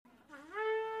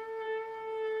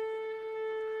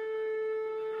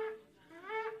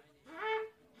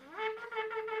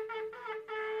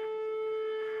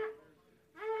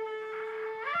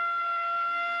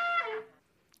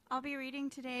I'll be reading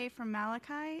today from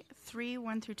Malachi 3,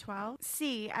 1 through 12.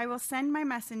 See, I will send my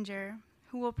messenger,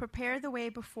 who will prepare the way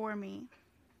before me.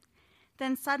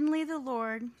 Then suddenly the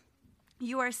Lord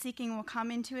you are seeking will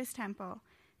come into his temple.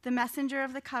 The messenger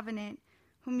of the covenant,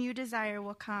 whom you desire,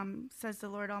 will come, says the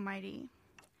Lord Almighty.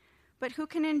 But who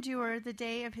can endure the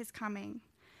day of his coming?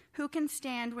 Who can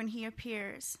stand when he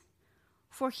appears?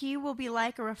 For he will be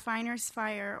like a refiner's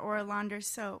fire or a launder's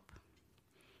soap.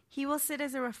 He will sit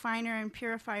as a refiner and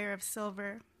purifier of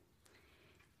silver.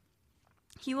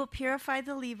 He will purify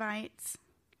the Levites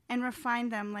and refine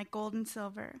them like gold and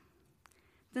silver.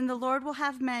 Then the Lord will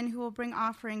have men who will bring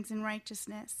offerings in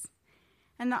righteousness,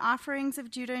 and the offerings of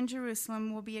Judah and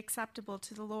Jerusalem will be acceptable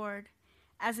to the Lord,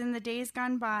 as in the days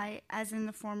gone by, as in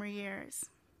the former years.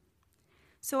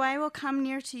 So I will come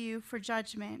near to you for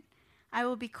judgment. I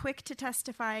will be quick to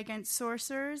testify against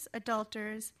sorcerers,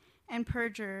 adulterers, and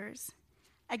perjurers,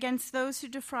 against those who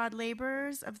defraud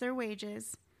laborers of their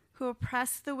wages, who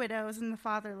oppress the widows and the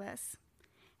fatherless,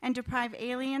 and deprive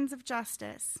aliens of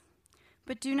justice.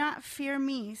 But do not fear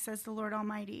me, says the Lord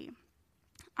Almighty.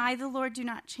 I, the Lord, do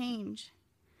not change.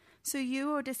 So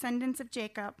you, O descendants of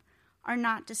Jacob, are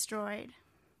not destroyed.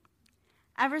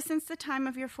 Ever since the time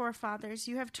of your forefathers,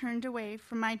 you have turned away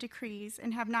from my decrees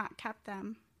and have not kept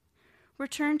them.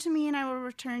 Return to me, and I will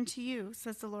return to you,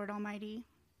 says the Lord Almighty.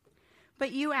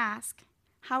 But you ask,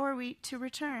 how are we to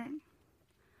return?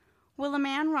 Will a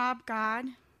man rob God?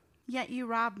 Yet you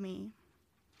rob me.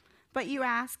 But you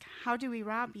ask, how do we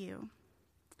rob you?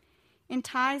 In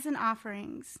tithes and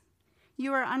offerings.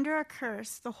 You are under a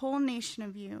curse, the whole nation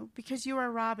of you, because you are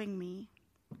robbing me.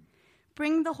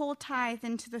 Bring the whole tithe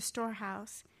into the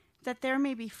storehouse, that there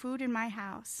may be food in my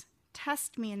house.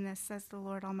 Test me in this, says the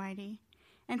Lord Almighty,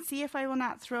 and see if I will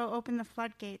not throw open the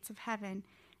floodgates of heaven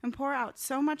and pour out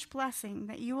so much blessing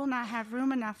that you will not have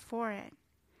room enough for it.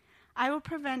 I will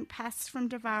prevent pests from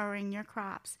devouring your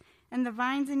crops, and the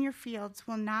vines in your fields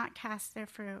will not cast their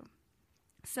fruit,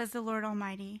 says the Lord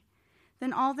Almighty.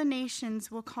 Then all the nations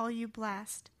will call you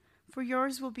blessed, for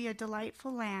yours will be a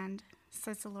delightful land,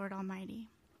 says the Lord Almighty.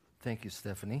 Thank you,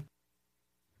 Stephanie.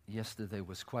 Yesterday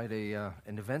was quite an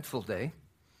eventful day.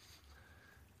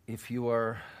 If you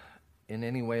are in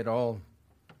any way at all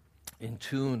in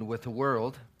tune with the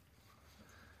world,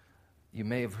 you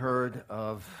may have heard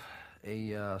of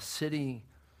a city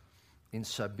in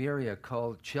Siberia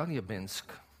called Chelyabinsk,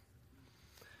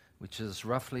 which is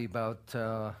roughly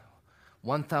about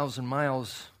 1,000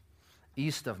 miles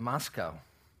east of Moscow.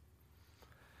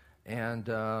 And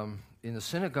in the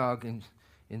synagogue in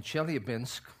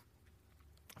Chelyabinsk,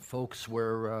 folks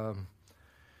were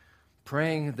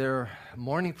praying their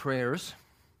morning prayers,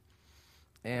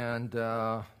 and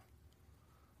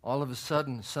all of a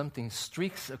sudden something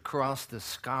streaks across the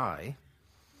sky,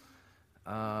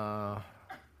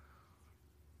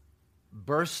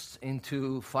 bursts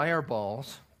into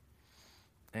fireballs,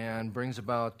 and brings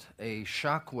about a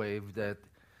shock wave that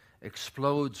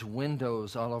explodes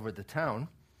windows all over the town.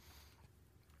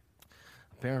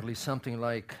 Apparently something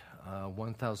like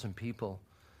 1,000 people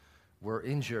were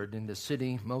injured in the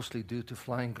city, mostly due to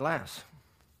flying glass.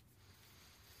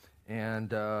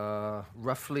 And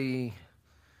roughly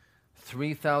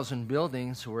 3,000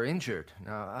 buildings were injured.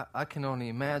 Now, I can only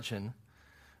imagine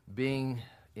being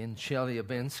in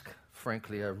Chelyabinsk.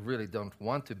 Frankly, I really don't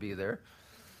want to be there.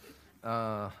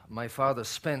 My father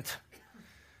spent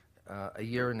a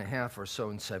year and a half or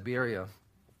so in Siberia,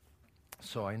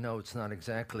 so I know it's not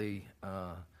exactly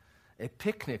a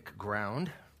picnic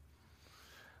ground.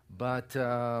 But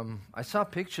I saw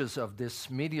pictures of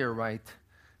this meteorite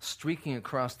streaking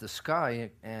across the sky,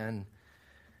 and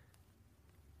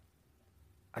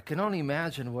I can only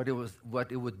imagine what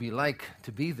it would be like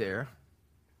to be there,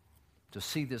 to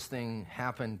see this thing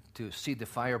happen, to see the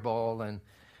fireball,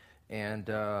 and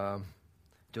to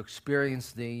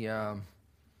experience the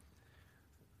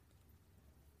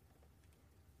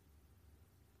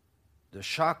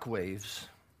shock waves,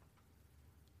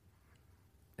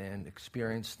 and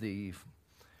experience the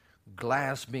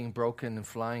glass being broken and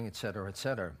flying, etc.,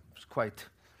 etc. It was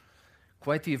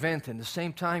quite the event. And at the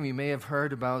same time, you may have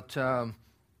heard about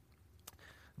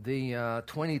the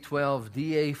 2012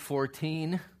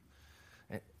 DA-14,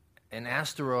 an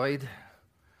asteroid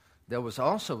that was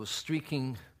also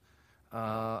streaking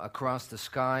across the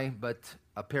sky, but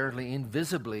apparently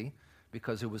invisibly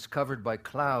because it was covered by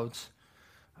clouds.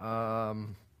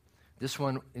 This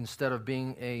one, instead of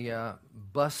being a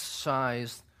bus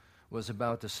size, was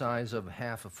about the size of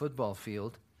half a football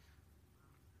field.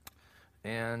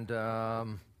 And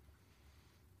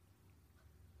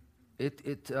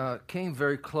it came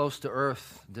very close to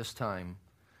Earth this time.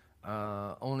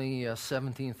 only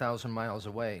 17,000 miles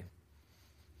away,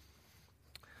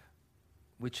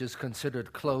 which is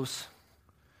considered close.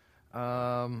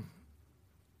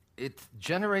 It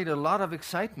generated a lot of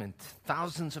excitement.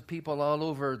 Thousands of people all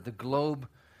over the globe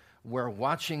were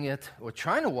watching it, or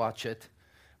trying to watch it,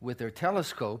 with their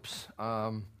telescopes,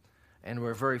 and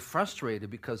were very frustrated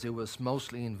because it was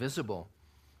mostly invisible.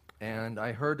 And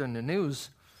I heard on the news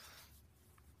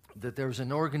that there's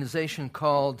an organization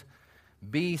called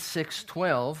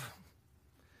B612,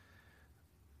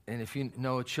 and if you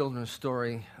know a children's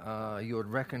story, you would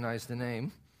recognize the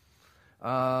name.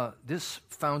 This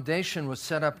foundation was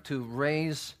set up to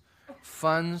raise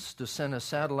funds to send a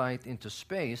satellite into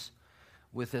space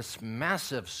with this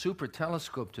massive super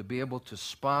telescope to be able to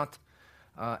spot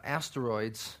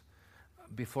asteroids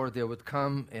before they would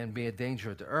come and be a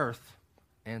danger to Earth,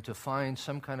 and to find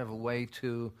some kind of a way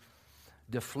to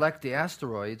deflect the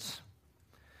asteroids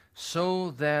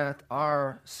so that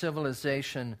our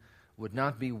civilization would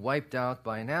not be wiped out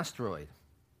by an asteroid.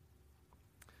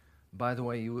 By the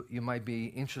way, you might be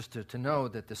interested to know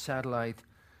that the satellite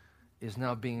is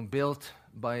now being built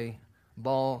by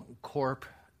Ball Corp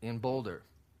in Boulder.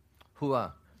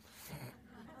 Hooah.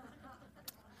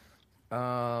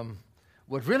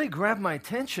 What really grabbed my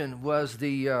attention was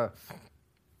the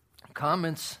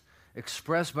comments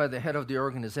expressed by the head of the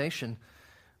organization,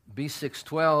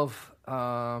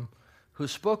 B612, who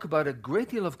spoke about a great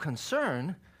deal of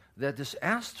concern that this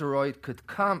asteroid could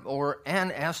come, or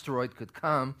an asteroid could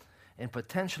come and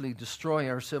potentially destroy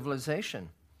our civilization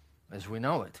as we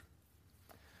know it.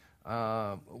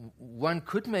 One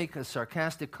could make a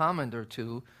sarcastic comment or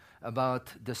two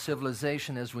about the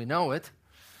civilization as we know it,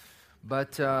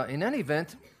 but in any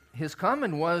event, his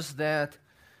comment was that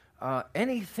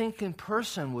any thinking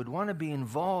person would want to be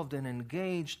involved and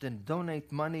engaged and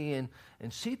donate money and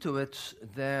see to it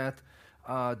that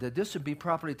this would be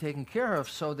properly taken care of,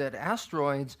 so that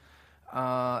asteroids,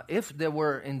 if they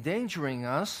were endangering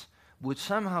us, would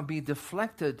somehow be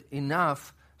deflected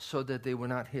enough so that they would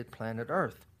not hit planet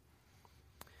Earth.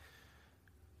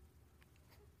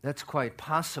 That's quite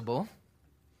possible,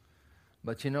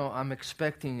 but I'm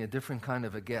expecting a different kind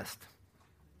of a guest.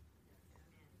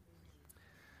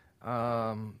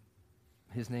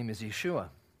 His name is Yeshua.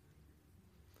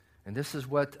 And this is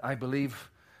what I believe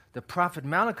the prophet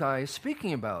Malachi is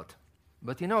speaking about.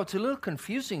 But it's a little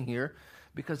confusing here,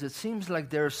 because it seems like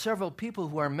there are several people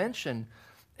who are mentioned,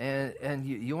 and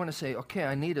you want to say, okay,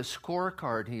 I need a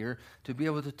scorecard here to be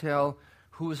able to tell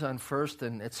who's on first,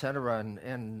 and etc.,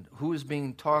 and who is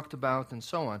being talked about, and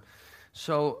so on.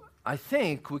 So I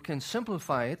think we can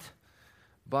simplify it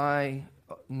by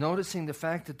noticing the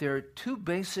fact that there are two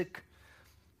basic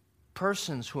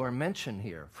persons who are mentioned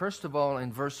here. First of all,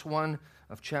 in verse 1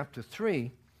 of chapter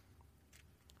 3,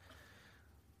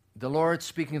 the Lord,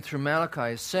 speaking through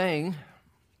Malachi, is saying,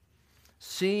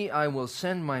 "See, I will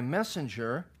send my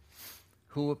messenger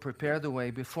who will prepare the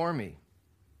way before me."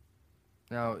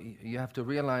 Now, you have to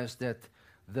realize that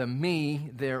the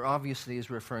me there obviously is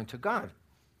referring to God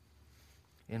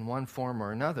in one form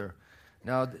or another.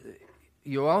 Now,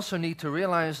 you also need to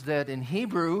realize that in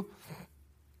Hebrew,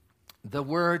 the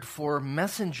word for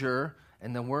messenger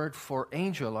and the word for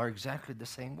angel are exactly the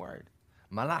same word,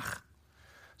 malach.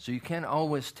 So you can't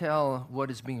always tell what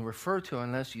is being referred to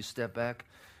unless you step back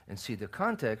and see the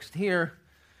context. Here,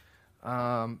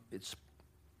 it's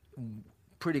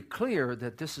pretty clear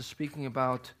that this is speaking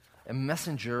about a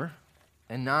messenger,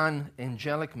 a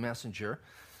non-angelic messenger,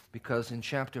 because in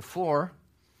chapter 4,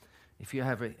 if you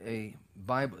have a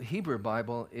Bible, Hebrew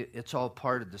Bible, it's all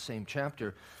part of the same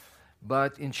chapter.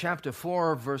 But in chapter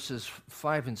 4, verses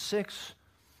 5 and 6,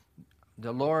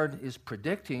 the Lord is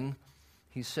predicting,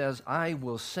 he says, "I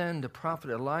will send the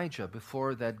prophet Elijah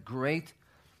before that great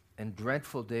and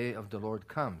dreadful day of the Lord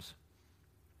comes."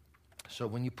 So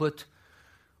when you put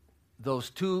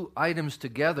those two items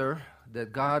together,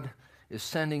 that God is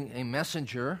sending a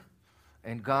messenger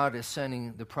and God is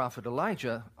sending the prophet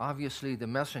Elijah, obviously the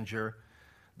messenger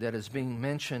that is being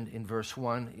mentioned in verse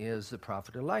 1 is the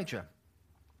prophet Elijah.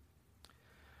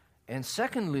 And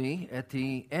secondly, at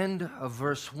the end of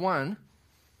verse 1,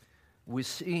 we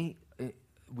see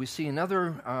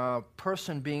another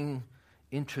person being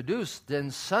introduced.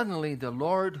 "Then suddenly the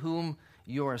Lord whom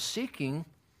you are seeking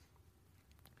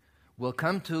will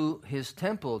come to his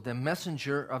temple. The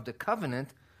messenger of the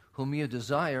covenant whom you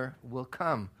desire will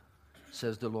come,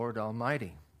 says the Lord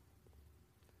Almighty."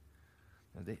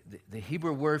 The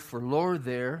Hebrew word for Lord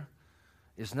there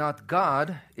is not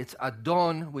God, it's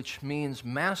Adon, which means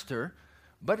master,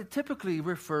 but it typically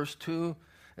refers to,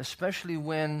 especially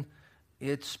when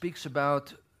it speaks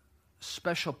about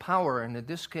special power, and in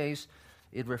this case,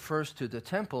 it refers to the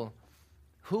temple.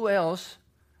 Who else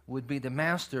would be the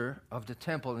master of the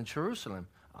temple in Jerusalem?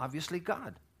 Obviously,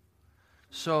 God.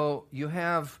 So you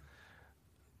have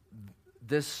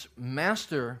this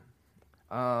master,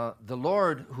 the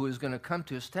Lord, who is going to come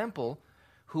to his temple,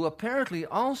 who apparently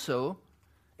also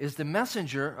is the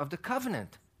messenger of the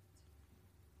covenant.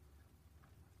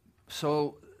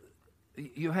 So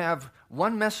you have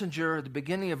one messenger at the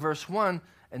beginning of verse 1,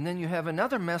 and then you have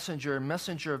another messenger, a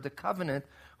messenger of the covenant,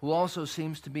 who also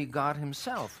seems to be God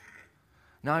himself.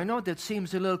 Now, I know that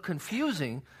seems a little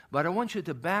confusing, but I want you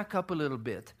to back up a little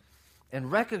bit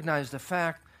and recognize the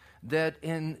fact that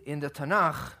in the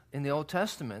Tanakh, in the Old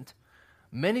Testament,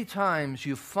 many times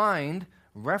you find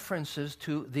references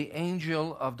to the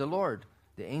angel of the Lord,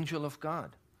 the angel of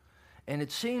God. And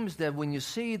it seems that when you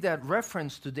see that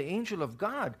reference to the angel of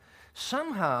God,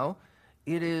 somehow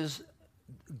it is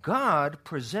God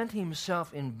presenting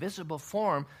himself in visible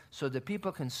form so that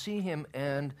people can see him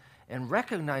and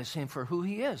recognize him for who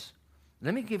he is.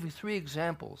 Let me give you 3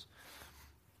 examples.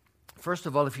 First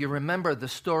of all, if you remember the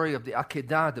story of the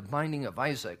Akedah, the binding of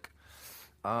Isaac,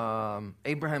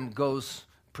 Abraham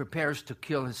prepares to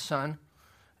kill his son,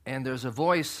 and there's a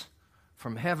voice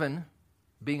from heaven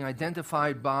being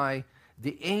identified by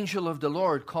the angel of the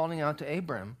Lord calling out to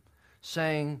Abraham,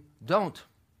 saying, "Don't."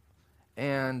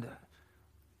 And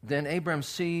then Abraham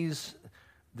sees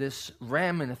this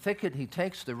ram in a thicket. He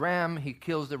takes the ram, he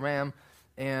kills the ram,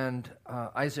 and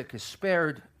Isaac is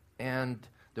spared, and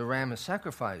the ram is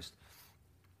sacrificed.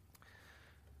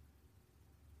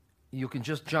 You can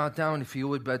just jot down if you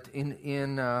would, but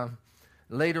in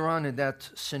later on in that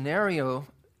scenario,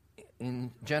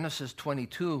 in Genesis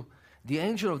 22, the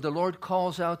angel of the Lord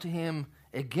calls out to him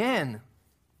again,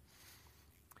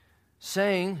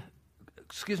 saying,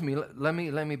 let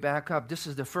me back up. This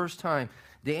is the first time.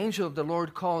 The angel of the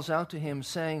Lord calls out to him,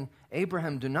 saying,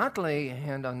 "Abraham, do not lay a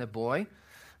hand on the boy.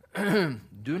 Do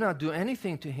not do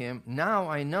anything to him. Now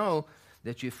I know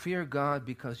that you fear God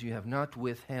because you have not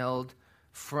withheld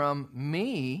from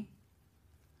me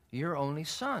your only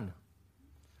son."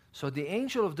 So the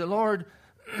angel of the Lord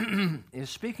is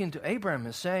speaking to Abraham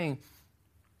and saying,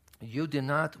 "You did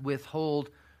not withhold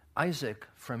Isaac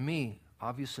from me,"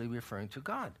 obviously referring to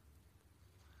God.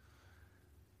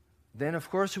 Then, of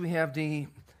course, we have the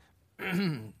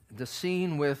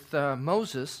scene with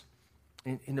Moses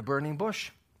in the burning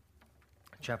bush.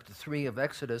 Chapter 3 of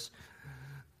Exodus.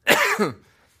 The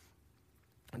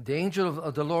angel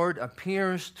of the Lord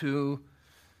appears to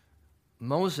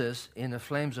Moses in the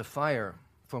flames of fire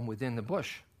from within the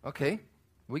bush. Okay,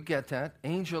 we get that.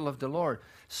 Angel of the Lord.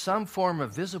 Some form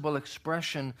of visible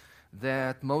expression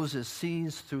that Moses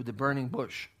sees through the burning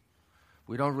bush.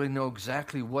 We don't really know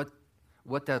exactly what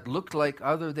that looked like,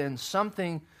 other than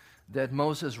something that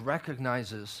Moses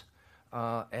recognizes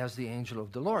as the angel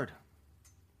of the Lord.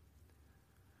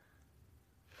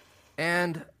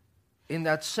 And in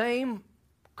that same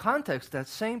context, that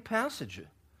same passage,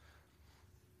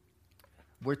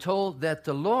 we're told that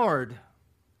the Lord,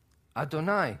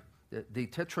 Adonai, the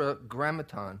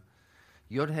tetragrammaton,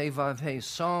 Yod-Heh-Vav-Heh,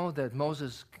 saw that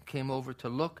Moses came over to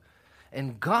look,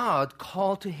 and God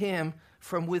called to him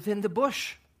from within the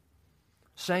bush,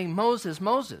 saying, "Moses,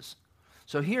 Moses."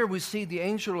 So here we see the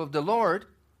angel of the Lord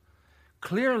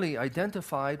clearly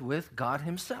identified with God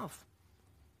himself.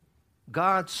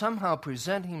 God somehow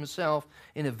presenting himself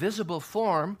in a visible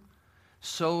form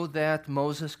so that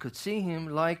Moses could see him,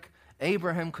 like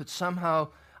Abraham could somehow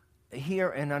hear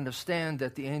and understand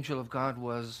that the angel of God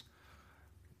was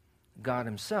God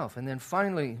himself. And then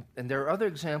finally, and there are other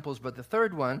examples, but the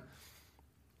third one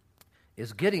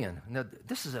is Gideon. Now,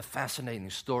 this is a fascinating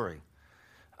story.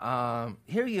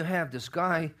 Here you have this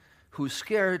guy who's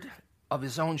scared of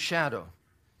his own shadow,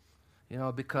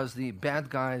 because the bad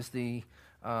guys, the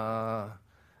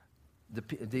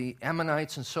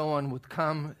Ammonites and so on would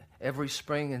come every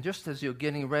spring, and just as you're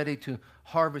getting ready to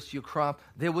harvest your crop,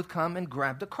 they would come and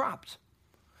grab the crops.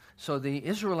 So the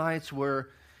Israelites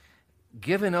were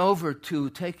given over to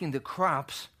taking the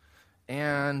crops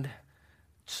and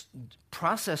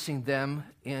processing them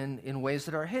in ways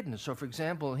that are hidden. So, for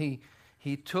example, he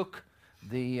took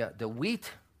the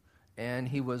wheat and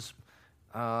he was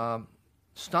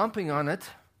stomping on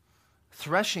it,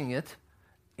 threshing it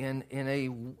in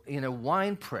a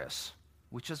wine press,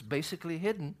 which is basically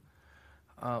hidden.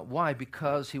 Why?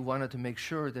 Because he wanted to make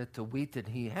sure that the wheat that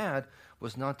he had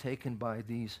was not taken by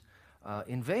these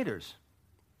invaders.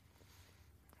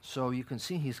 So you can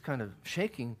see he's kind of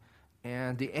shaking,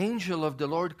 and the angel of the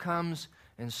Lord comes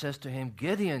and says to him,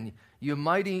 "Gideon, you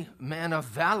mighty man of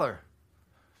valor."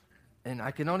 And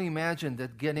I can only imagine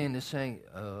that Gideon is saying,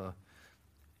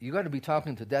 you got to be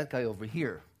talking to that guy over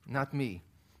here, not me.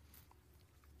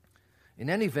 In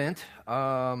any event,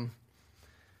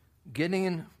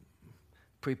 Gideon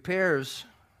prepares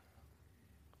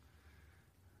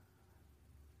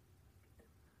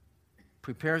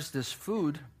this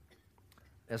food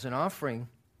as an offering,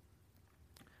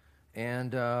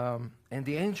 and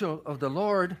the angel of the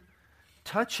Lord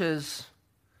touches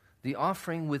the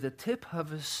offering with the tip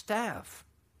of his staff,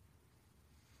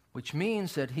 which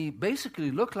means that he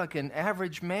basically looked like an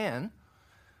average man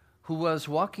who was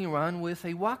walking around with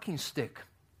a walking stick.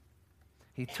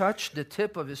 He touched the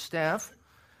tip of his staff,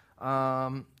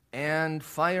 and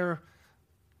fire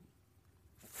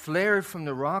flared from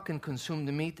the rock and consumed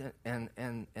the meat and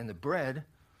the bread.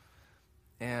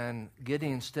 And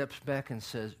Gideon steps back and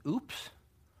says, oops,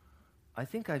 I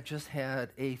think I've just had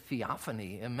a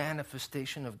theophany, a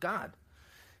manifestation of God.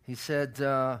 He said,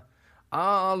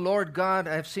 Lord God,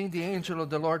 I've seen the angel of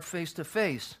the Lord face to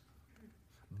face.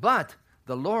 But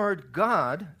the Lord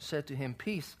God said to him,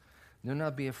 peace, do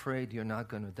not be afraid, you're not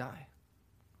going to die.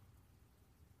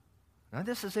 Now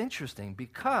this is interesting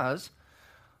because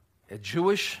a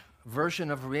Jewish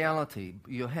version of reality,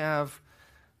 you have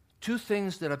two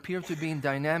things that appear to be in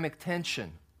dynamic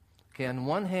tension. Okay, on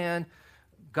one hand,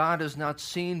 God is not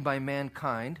seen by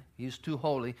mankind. He is too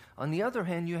holy. On the other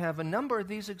hand, you have a number of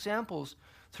these examples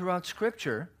throughout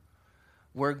Scripture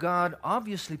where God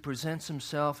obviously presents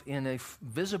himself in a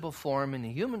visible form, in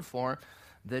a human form,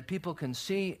 that people can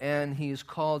see, and he is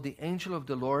called the angel of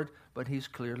the Lord, but he's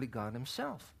clearly God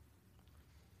himself.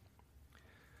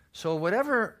 So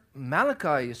whatever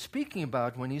Malachi is speaking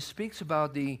about when he speaks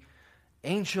about the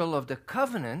angel of the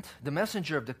covenant, the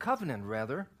messenger of the covenant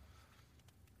rather,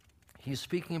 he's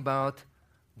speaking about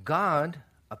God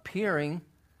appearing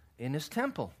in his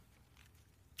temple.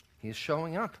 He's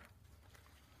showing up.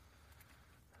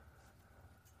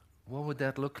 What would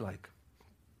that look like?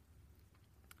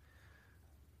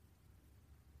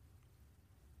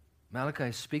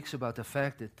 Malachi speaks about the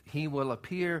fact that he will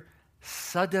appear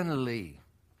suddenly,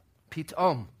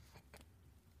 pitom,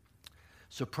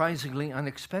 surprisingly,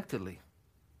 unexpectedly.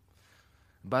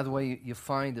 By the way, you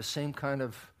find the same kind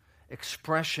of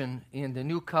expression in the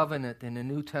New Covenant, in the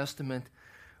New Testament,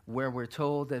 where we're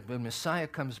told that when Messiah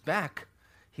comes back,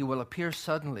 he will appear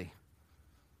suddenly,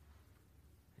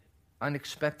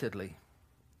 unexpectedly.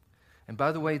 And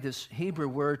by the way, this Hebrew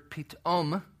word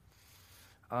pitom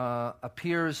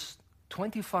appears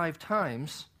 25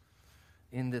 times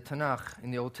in the Tanakh,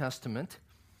 in the Old Testament,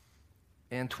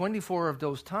 and 24 of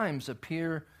those times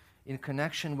appear in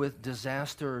connection with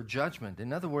disaster or judgment.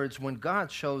 In other words, when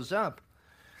God shows up,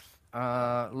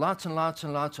 lots and lots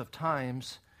and lots of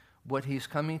times, what he's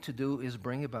coming to do is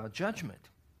bring about judgment.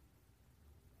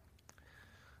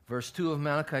 Verse 2 of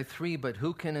Malachi 3, but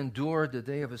who can endure the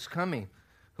day of his coming?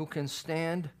 Who can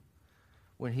stand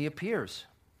when he appears?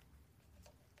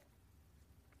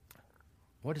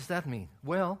 What does that mean?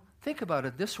 Well, think about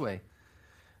it this way.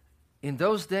 In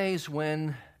those days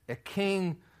when a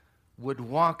king would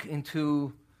walk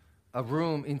into a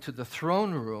room, into the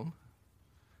throne room,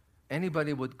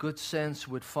 anybody with good sense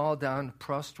would fall down,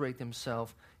 prostrate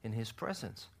himself in his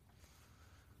presence.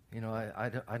 You know,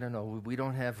 I don't know. We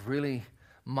don't have really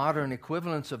modern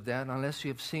equivalents of that unless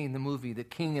you have seen the movie The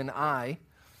King and I,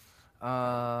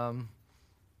 or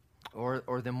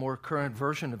the more current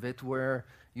version of it where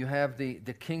you have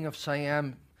the King of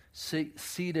Siam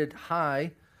seated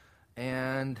high,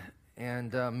 and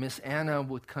Miss Anna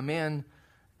would come in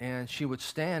and she would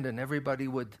stand, and everybody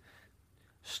would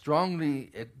strongly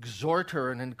exhort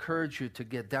her and encourage you to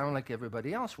get down like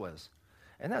everybody else was.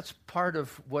 And that's part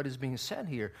of what is being said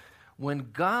here.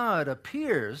 When God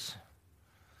appears,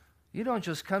 you don't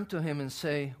just come to him and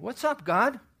say, "What's up,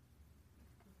 God?"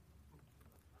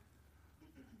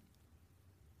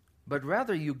 But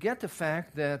rather you get the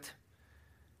fact that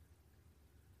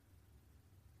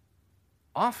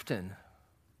often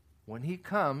when he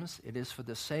comes, it is for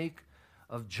the sake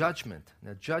of judgment.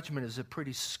 Now, judgment is a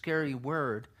pretty scary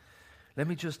word. Let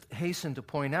me just hasten to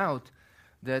point out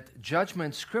that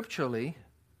judgment scripturally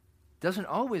doesn't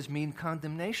always mean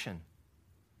condemnation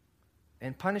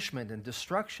and punishment and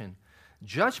destruction.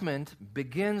 Judgment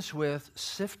begins with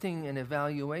sifting and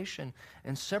evaluation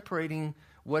and separating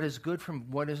what is good from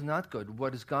what is not good,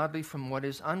 what is godly from what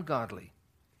is ungodly.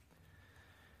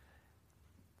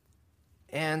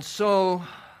 And so,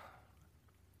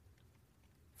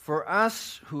 for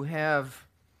us who have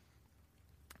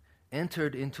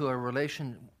entered into a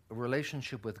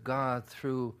relationship with God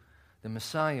through the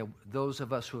Messiah, those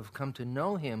of us who have come to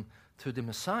know him through the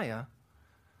Messiah,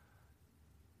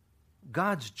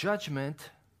 God's judgment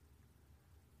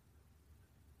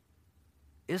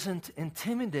isn't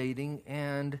intimidating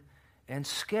and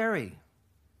scary.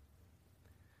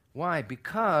 Why?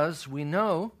 Because we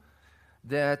know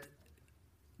that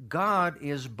God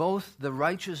is both the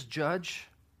righteous judge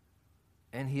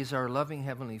and He's our loving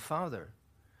Heavenly Father,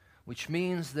 which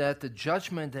means that the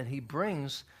judgment that He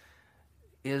brings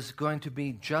is going to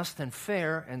be just and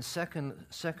fair, and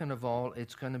second of all,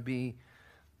 it's going to be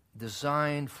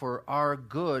designed for our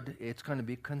good. It's going to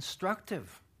be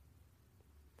constructive.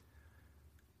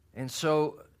 And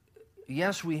so,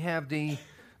 yes, we have we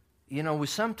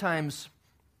sometimes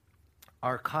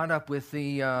are caught up with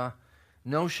the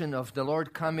notion of the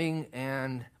Lord coming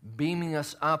and beaming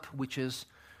us up, which is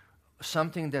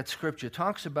something that Scripture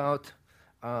talks about.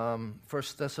 1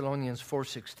 Thessalonians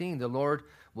 4:16, the Lord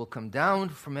will come down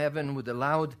from heaven with a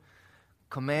loud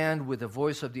command, with the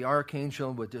voice of the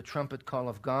archangel, with the trumpet call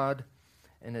of God,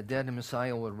 and the dead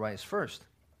Messiah will rise first.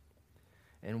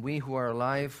 And we who are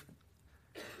alive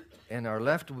and are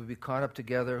left will be caught up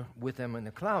together with them in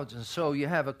the clouds. And so you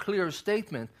have a clear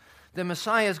statement. The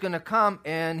Messiah is going to come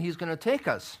and He's going to take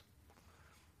us.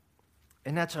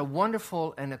 And that's a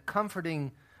wonderful and a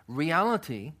comforting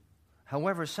reality.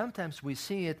 However, sometimes we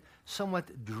see it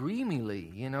somewhat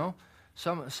dreamily,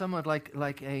 somewhat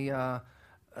like a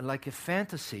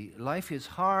fantasy. Life is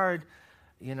hard,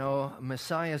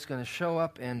 Messiah is going to show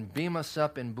up and beam us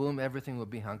up and boom, everything will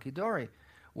be hunky-dory.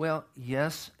 Well,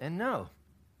 yes and no.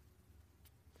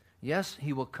 Yes,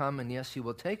 He will come and yes, He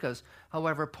will take us.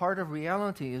 However, part of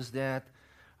reality is that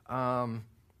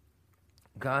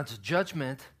God's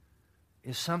judgment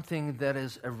is something that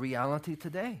is a reality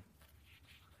today.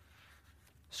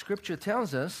 Scripture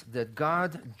tells us that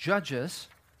God judges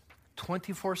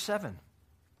 24/7.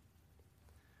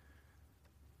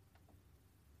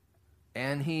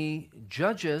 And He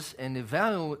judges and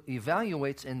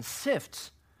evaluates and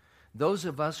sifts those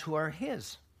of us who are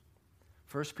His.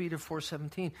 1 Peter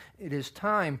 4:17, it is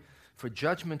time for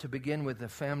judgment to begin with the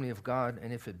family of God,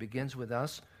 and if it begins with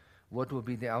us, what will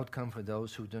be the outcome for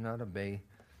those who do not obey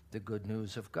the good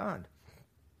news of God?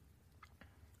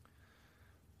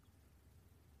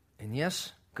 And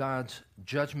yes, God's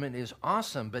judgment is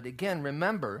awesome, but again,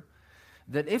 remember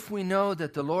that if we know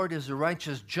that the Lord is a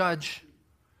righteous judge,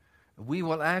 we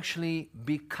will actually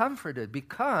be comforted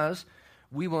because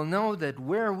we will know that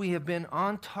where we have been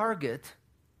on target,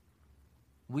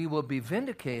 we will be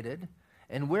vindicated,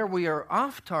 and where we are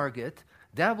off target,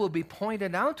 that will be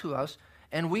pointed out to us,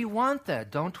 and we want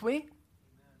that, don't we? Amen.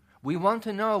 We want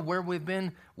to know where we've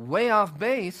been way off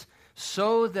base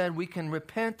so that we can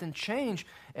repent and change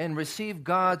and receive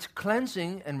God's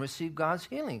cleansing and receive God's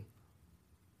healing.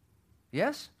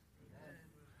 Yes? Amen.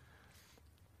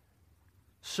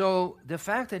 So the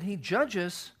fact that He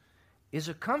judges is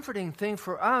a comforting thing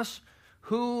for us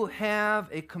who have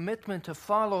a commitment to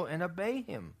follow and obey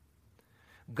Him.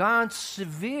 God's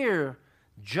severe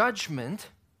judgment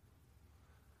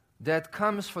that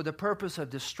comes for the purpose of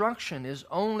destruction is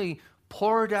only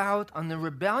poured out on the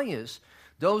rebellious,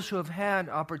 those who have had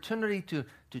opportunity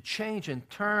to change and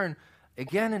turn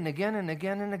again and again and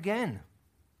again and again.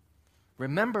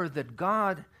 Remember that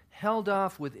God held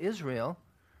off with Israel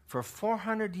for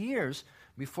 400 years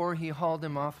before He hauled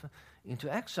them off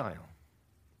into exile.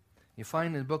 You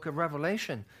find in the book of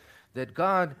Revelation that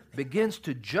God begins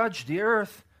to judge the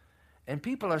earth, and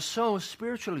people are so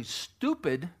spiritually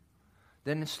stupid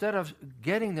that instead of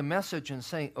getting the message and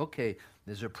saying, okay,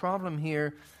 there's a problem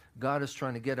here, God is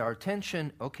trying to get our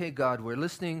attention, okay, God, we're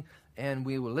listening, and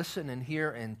we will listen and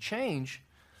hear and change,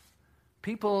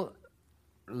 people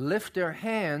lift their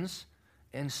hands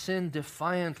and sin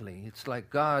defiantly. It's like,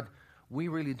 God, we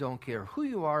really don't care who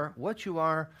you are, what you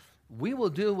are, we will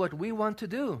do what we want to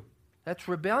do. That's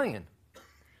rebellion.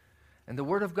 And the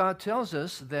Word of God tells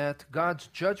us that God's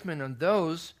judgment on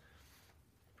those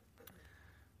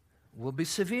will be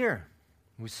severe.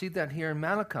 We see that here in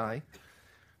Malachi.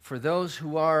 For those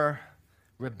who are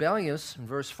rebellious, in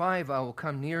verse 5, I will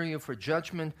come near you for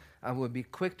judgment. I will be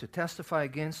quick to testify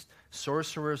against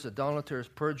sorcerers, idolaters,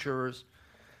 perjurers,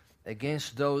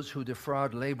 against those who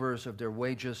defraud laborers of their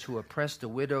wages, who oppress the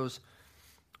widows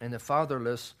and the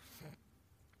fatherless,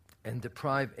 and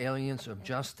deprive aliens of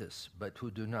justice, but who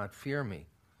do not fear me.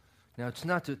 Now, it's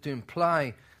not to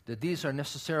imply that these are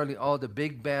necessarily all the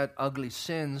big, bad, ugly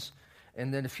sins,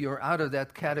 and then if you're out of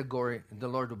that category, the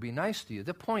Lord will be nice to you.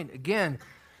 The point, again,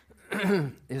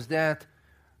 is that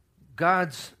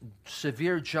God's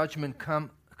severe judgment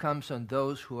comes on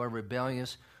those who are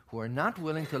rebellious, who are not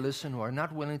willing to listen, who are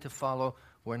not willing to follow,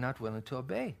 who are not willing to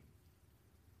obey.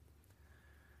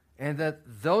 And that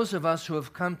those of us who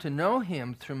have come to know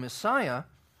him through Messiah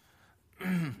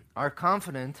are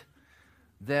confident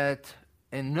that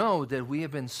and know that we have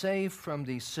been saved from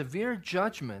the severe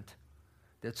judgment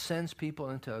that sends people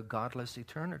into a godless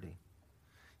eternity.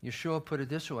 Yeshua put it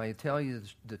this way, I tell you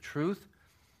the truth.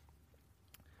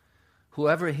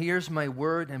 Whoever hears my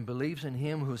word and believes in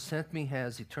him who sent me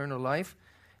has eternal life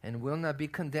and will not be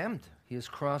condemned. He has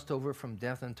crossed over from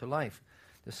death unto life.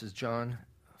 This is John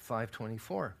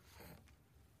 5:24.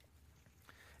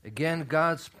 Again,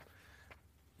 God's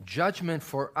judgment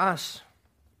for us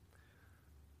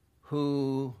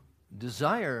who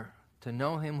desire to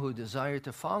know him, who desire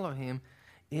to follow him,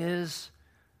 is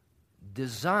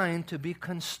designed to be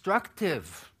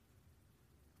constructive.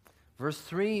 Verse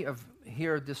 3 of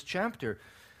here, this chapter,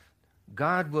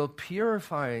 God will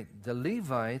purify the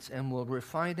Levites and will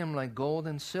refine them like gold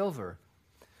and silver.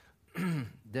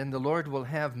 Then the Lord will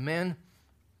have men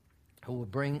who will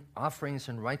bring offerings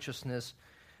in righteousness,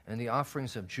 and the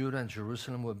offerings of Judah and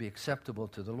Jerusalem will be acceptable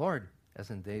to the Lord, as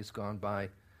in days gone by,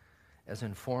 as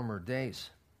in former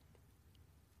days.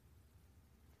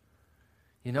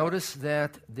 You notice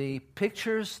that the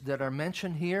pictures that are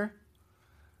mentioned here,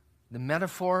 the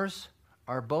metaphors,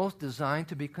 are both designed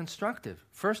to be constructive.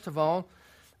 First of all,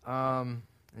 and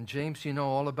James, you know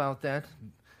all about that,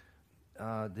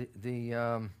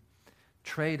 the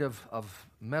trade of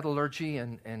metallurgy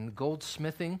and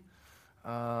goldsmithing.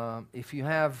 If you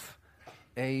have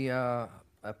a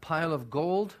pile of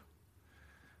gold,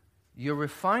 you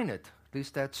refine it. At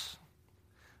least that's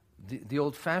the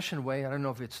old-fashioned way. I don't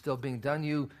know if it's still being done.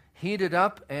 You heat it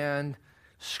up and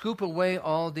scoop away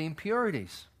all the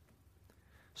impurities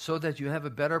so that you have a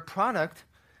better product,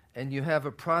 and you have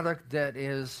a product that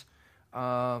is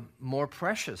more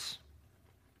precious.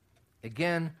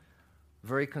 Again,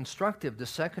 very constructive. The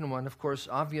second one, of course,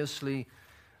 obviously,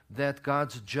 that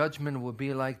God's judgment will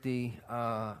be like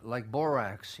like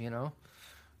borax, you know,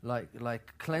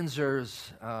 like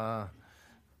cleansers,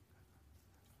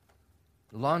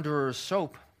 launderer's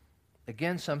soap.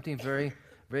 Again, something very,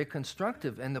 very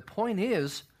constructive. And the point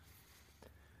is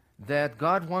that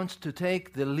God wants to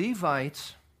take the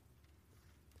Levites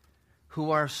who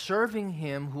are serving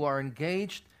him, who are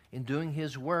engaged in doing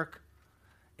his work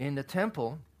in the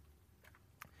temple,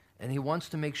 and he wants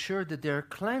to make sure that they're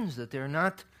cleansed, that they're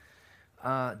not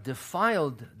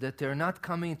defiled, that they're not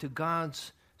coming to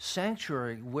God's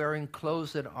sanctuary wearing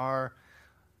clothes that are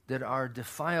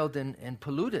defiled and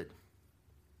polluted.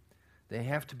 They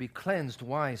have to be cleansed.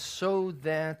 Why? So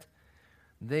that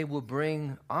they will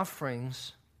bring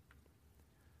offerings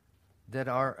that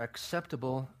are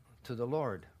acceptable to the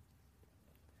Lord.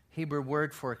 Hebrew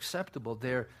word for acceptable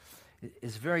there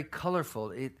is very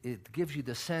colorful. It gives you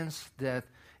the sense that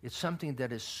it's something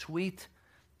that is sweet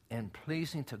and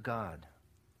pleasing to God.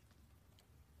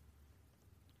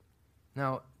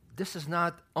 Now, this is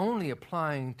not only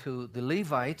applying to the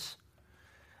Levites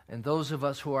and those of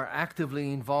us who are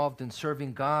actively involved in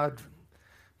serving God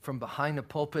from behind the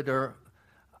pulpit or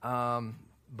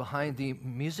behind the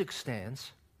music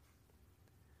stands.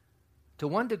 To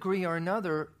one degree or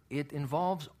another, it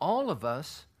involves all of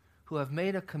us who have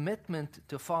made a commitment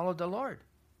to follow the Lord.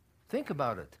 Think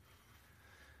about it.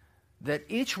 That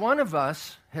each one of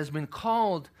us has been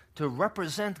called to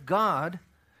represent God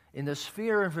in the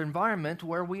sphere of environment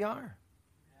where we are.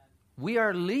 We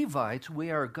are Levites. We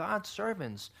are God's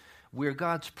servants. We are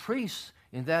God's priests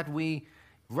in that we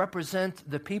represent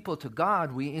the people to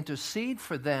God. We intercede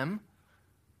for them,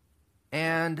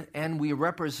 and we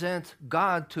represent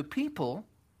God to people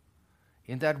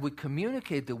in that we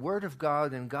communicate the Word of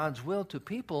God and God's will to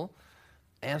people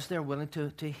as they're willing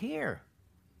to hear.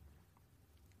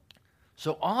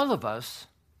 So all of us,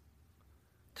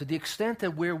 to the extent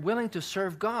that we're willing to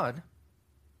serve God,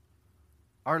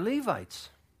 are Levites.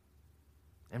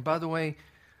 And by the way,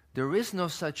 there is no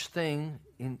such thing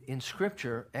in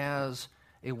Scripture as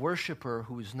a worshiper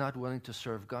who is not willing to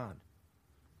serve God.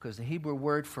 Because the Hebrew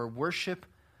word for worship,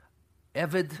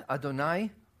 Eved Adonai,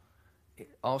 it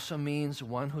also means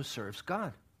one who serves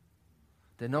God.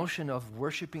 The notion of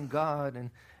worshiping God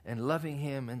and loving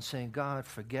Him and saying, God,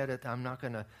 forget it, I'm not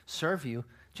going to serve you,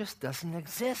 just doesn't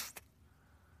exist.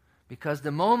 Because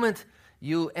the moment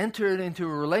you entered into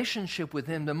a relationship with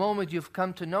Him, the moment you've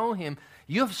come to know Him,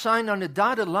 you've signed on a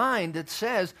dotted line that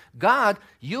says, God,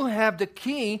 you have the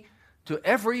key to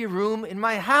every room in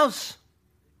my house.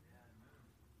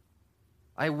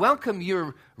 I welcome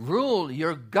your rule,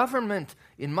 your government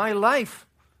in my life.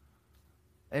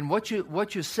 And what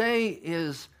you say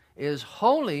is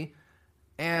holy,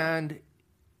 and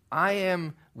I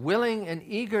am willing and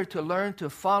eager to learn to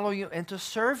follow you and to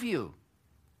serve you.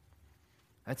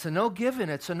 It's a no-given.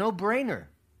 It's a no-brainer.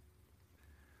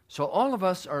 So all of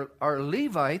us are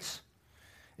Levites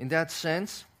in that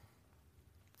sense.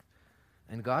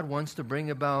 And God wants to bring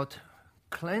about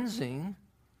cleansing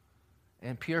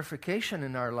and purification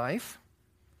in our life.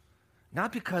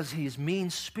 Not because He's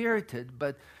mean-spirited,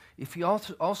 but if you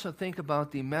also think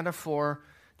about the metaphor,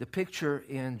 the picture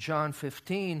in John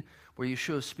 15, where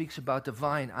Yeshua speaks about the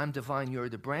vine, I'm the vine, you're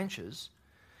the branches.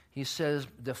 He says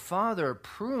the Father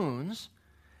prunes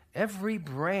every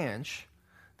branch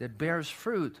that bears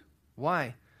fruit.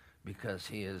 Why? Because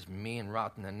He is mean,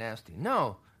 rotten, and nasty.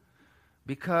 No,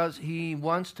 because He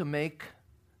wants to make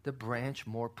the branch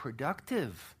more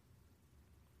productive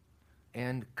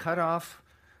and cut off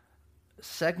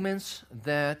segments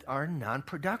that are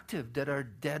non-productive, that are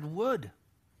dead wood.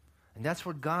 And that's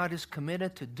what God is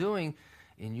committed to doing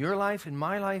in your life, in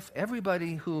my life.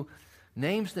 Everybody who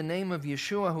names the name of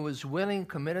Yeshua, who is willing,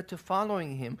 committed to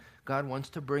following Him, God wants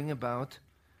to bring about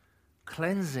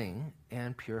cleansing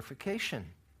and purification.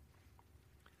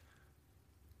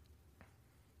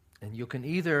 And you can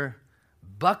either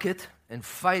buck it and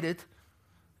fight it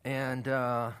and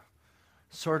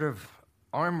sort of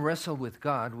arm wrestle with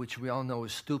God, which we all know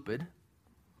is stupid,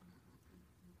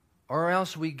 or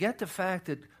else we get the fact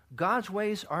that God's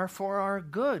ways are for our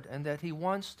good and that He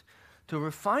wants to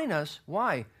refine us.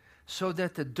 Why? So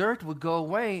that the dirt would go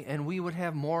away and we would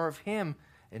have more of Him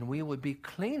and we would be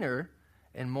cleaner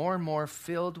and more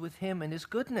filled with Him and His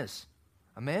goodness.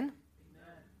 Amen?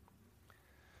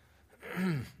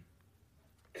 Amen.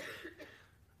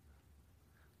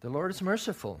 The Lord is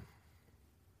merciful.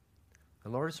 The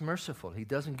Lord is merciful. He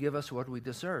doesn't give us what we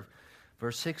deserve.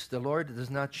 Verse 6, the Lord does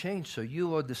not change, so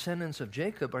you, O descendants of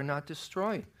Jacob, are not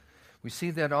destroyed. We see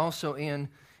that also in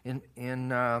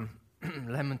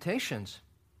Lamentations,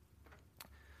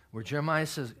 where Jeremiah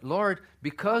says, Lord,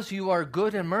 because you are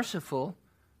good and merciful,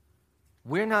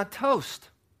 we're not toast.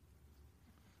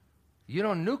 You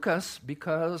don't nuke us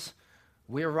because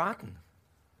we're rotten.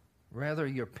 Rather,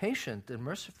 you're patient and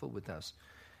merciful with us.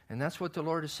 And that's what the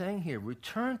Lord is saying here.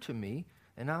 Return to me,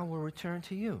 and I will return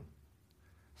to you,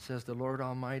 says the Lord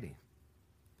Almighty.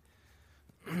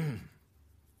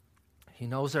 He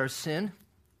knows our sin,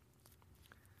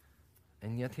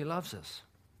 and yet He loves us.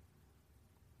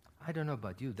 I don't know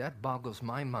about you, that boggles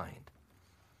my mind.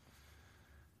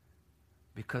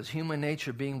 Because human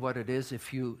nature being what it is,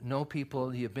 if you know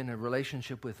people, you've been in a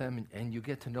relationship with them, and you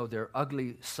get to know their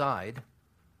ugly side,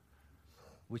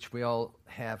 which we all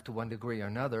have to one degree or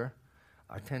another,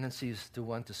 our tendency is to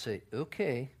want to say,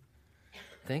 okay,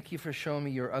 thank you for showing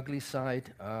me your ugly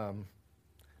side.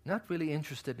 Not really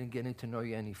interested in getting to know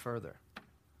you any further.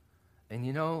 And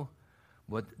you know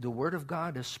what the Word of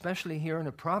God, especially here in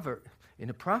the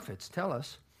prophets, tell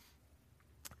us,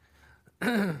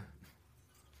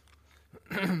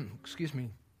 excuse me,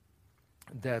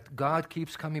 that God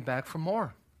keeps coming back for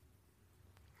more.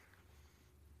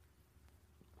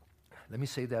 Let me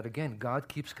say that again. God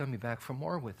keeps coming back for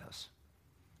more with us.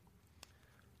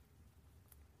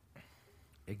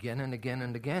 Again and again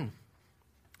and again.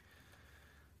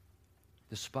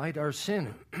 Despite our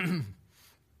sin.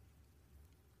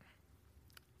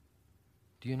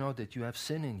 Do you know that you have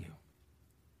sin in you?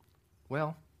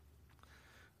 Well,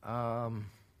 I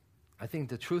think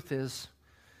the truth is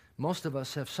most of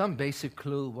us have some basic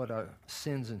clue what our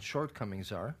sins and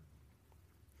shortcomings are.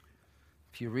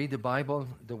 If you read the Bible,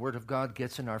 the Word of God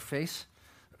gets in our face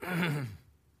and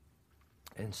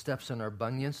steps on our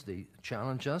bunions. They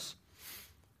challenge us.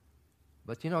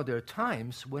 But, you know, there are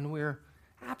times when we're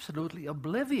absolutely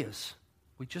oblivious.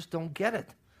 We just don't get it.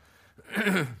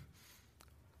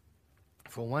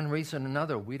 For one reason or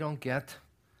another, we don't get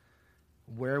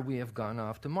where we have gone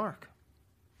off the mark.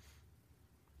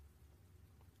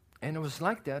 And it was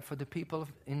like that for the people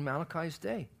in Malachi's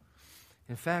day.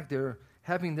 In fact, they're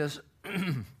having this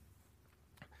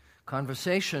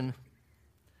conversation,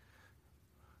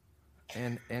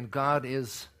 and God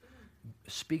is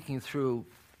speaking through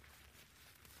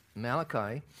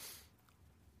Malachi,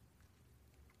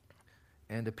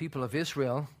 and the people of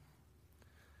Israel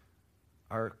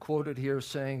are quoted here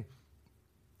saying,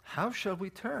 how shall we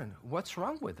turn? What's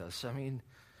wrong with us? I mean,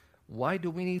 why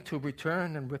do we need to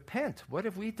return and repent? What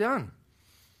have we done?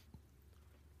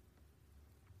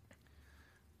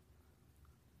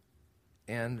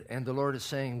 And the Lord is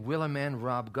saying, will a man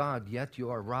rob God, yet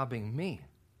you are robbing me?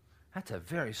 That's a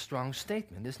very strong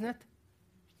statement, isn't it?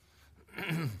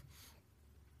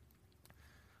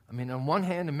 I mean, on one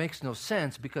hand, it makes no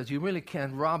sense because you really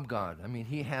can't rob God. I mean,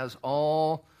 He has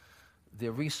all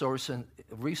the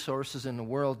resources in the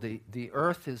world. The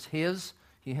earth is His.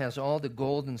 He has all the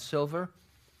gold and silver.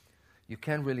 You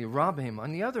can't really rob him.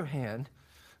 On the other hand,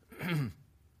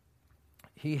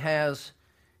 he has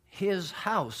his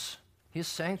house, his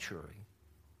sanctuary.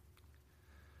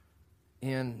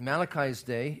 In Malachi's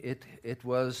day, it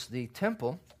was the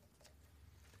temple.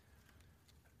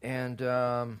 And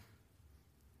again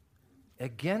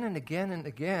and again and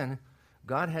again,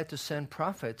 God had to send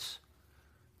prophets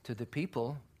to the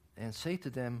people and say to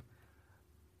them,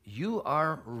 you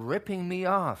are ripping me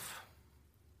off.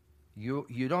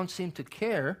 You don't seem to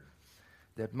care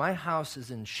that my house is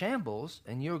in shambles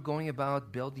and you're going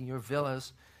about building your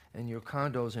villas and your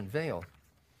condos in Vale.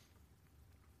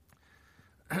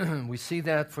 We see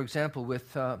that, for example,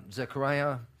 with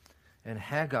Zechariah and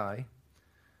Haggai,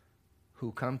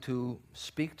 who come to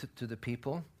speak to the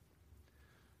people.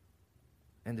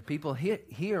 And the people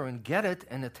hear and get it,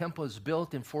 and the temple is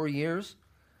built in 4 years.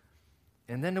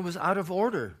 And then it was out of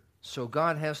order. So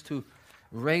God has to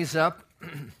raise up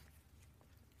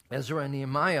Ezra and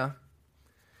Nehemiah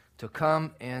to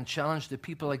come and challenge the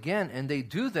people again. And they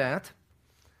do that.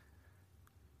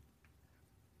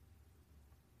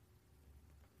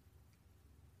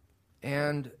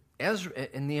 And Ezra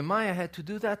and Nehemiah had to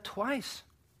do that twice.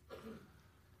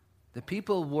 The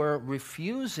people were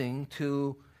refusing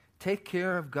to take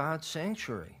care of God's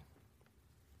sanctuary.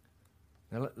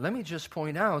 Now, let me just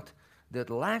point out that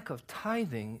lack of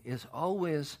tithing is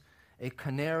always a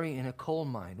canary in a coal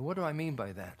mine. What do I mean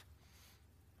by that?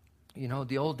 You know,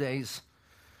 the old days,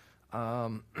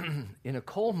 in a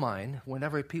coal mine,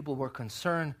 whenever people were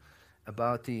concerned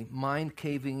about the mine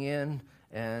caving in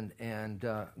and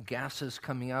gases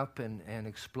coming up and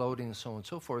exploding and so on and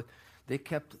so forth, they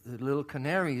kept the little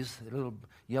canaries, the little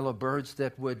yellow birds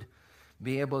that would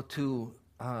be able to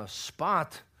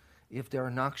spot if there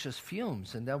are noxious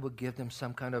fumes, and that would give them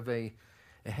some kind of a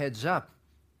heads up.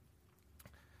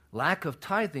 Lack of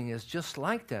tithing is just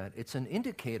like that. It's an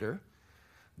indicator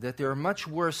that there are much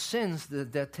worse sins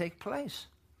that take place.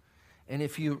 And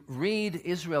if you read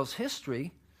Israel's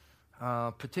history,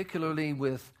 particularly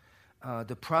with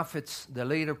the prophets, the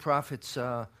later prophets,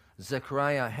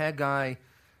 Zechariah, Haggai,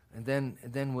 and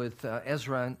then with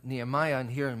Ezra and Nehemiah, and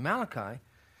here in Malachi,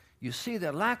 you see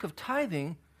that lack of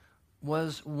tithing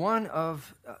was one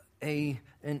of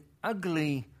an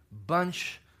ugly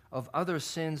bunch of other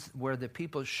sins where the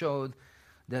people showed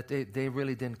that they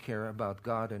really didn't care about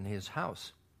God and His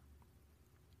house.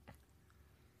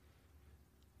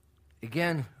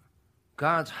 Again,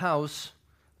 God's house,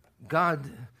 God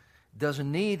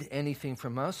doesn't need anything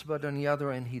from us, but on the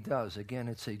other end, He does. Again,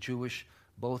 it's a Jewish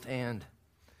both and.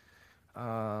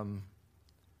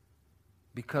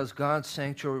 Because God's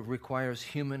sanctuary requires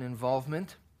human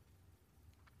involvement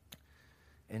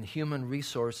and human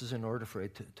resources in order for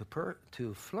it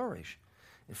to flourish.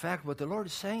 In fact, what the Lord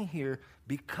is saying here,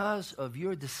 because of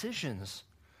your decisions,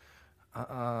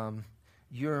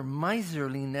 your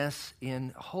miserliness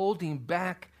in holding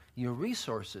back your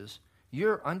resources,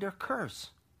 you're under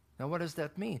curse. Now, what does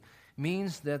that mean? It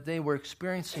means that they were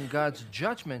experiencing God's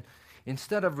judgment.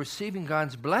 Instead of receiving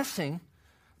God's blessing,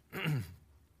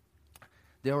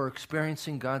 they were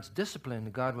experiencing God's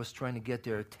discipline. God was trying to get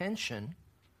their attention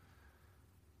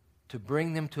to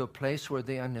bring them to a place where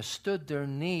they understood their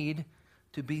need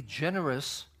to be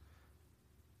generous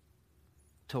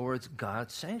towards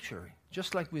God's sanctuary.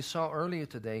 Just like we saw earlier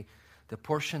today, the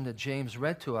portion that James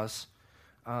read to us,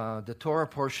 the Torah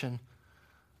portion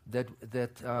that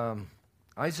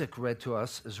Isaac read to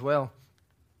us as well.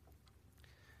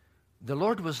 The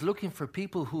Lord was looking for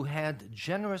people who had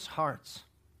generous hearts,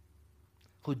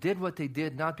 who did what they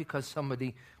did not because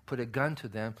somebody put a gun to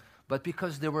them, but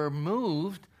because they were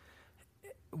moved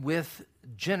with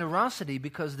generosity,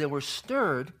 because they were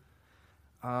stirred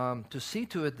to see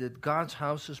to it that God's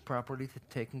house is properly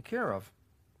taken care of.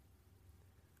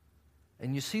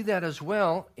 And you see that as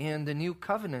well in the New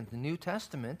Covenant, the New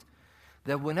Testament,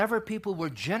 that whenever people were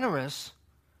generous,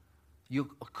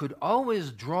 you could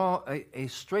always draw a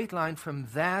straight line from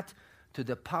that to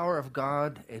the power of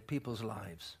God in people's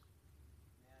lives.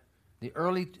 The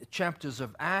early chapters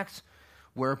of Acts,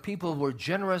 where people were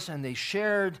generous and they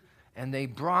shared and they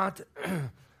brought,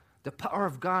 the power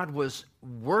of God was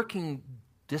working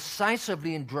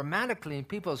decisively and dramatically in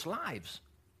people's lives.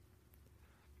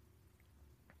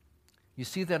 You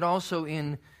see that also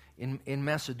in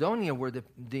Macedonia, where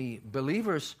the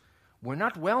believers were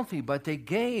not wealthy, but they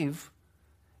gave,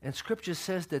 and Scripture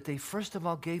says that they first of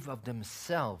all gave of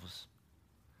themselves.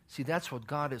 See, that's what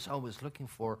God is always looking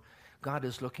for. God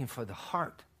is looking for the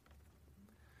heart.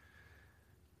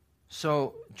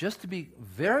 So, just to be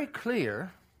very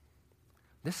clear,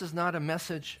 this is not a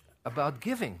message about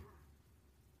giving.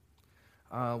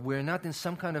 We're not in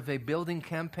some kind of a building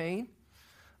campaign.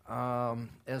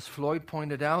 as Floyd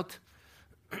pointed out,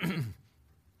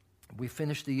 we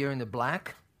finished the year in the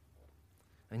black.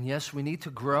 And yes, we need to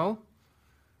grow.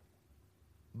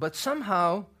 But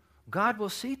somehow, God will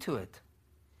see to it.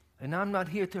 And I'm not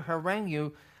here to harangue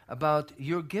you about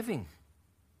your giving.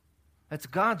 That's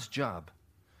God's job.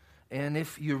 And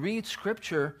if you read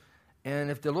Scripture,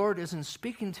 and if the Lord isn't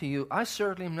speaking to you, I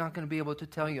certainly am not going to be able to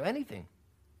tell you anything.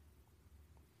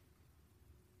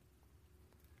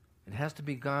 It has to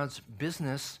be God's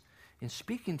business in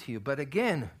speaking to you. But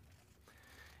again,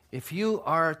 if you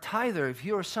are a tither, if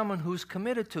you are someone who's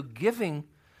committed to giving,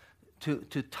 to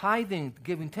tithing,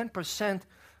 giving 10%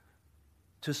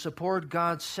 to support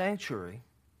God's sanctuary,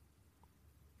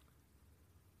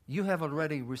 you have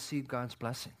already received God's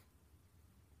blessing.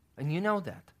 And you know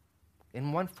that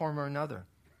in one form or another.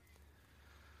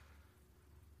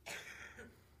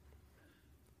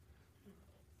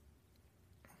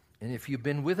 And if you've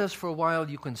been with us for a while,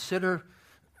 you consider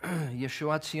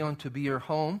Yeshuat Zion to be your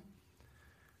home,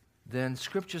 then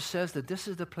Scripture says that this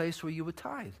is the place where you would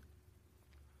tithe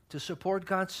to support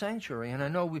God's sanctuary. And I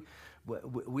know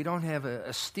we don't have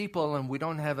a steeple and we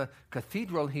don't have a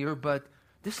cathedral here, but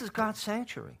this is God's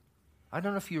sanctuary. I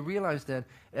don't know if you realize that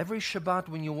every Shabbat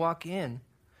when you walk in,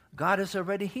 God is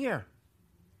already here.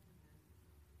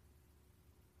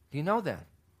 Do you know that?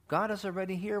 God is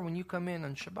already here when you come in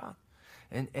on Shabbat.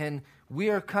 And we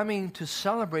are coming to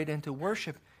celebrate and to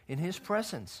worship in His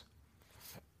presence.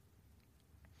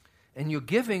 And your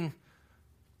giving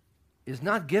is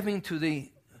not giving to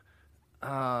the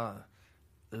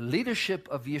leadership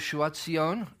of Yeshuat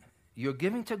Zion. You're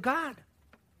giving to God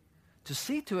to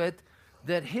see to it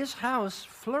that His house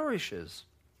flourishes.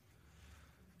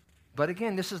 But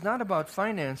again, this is not about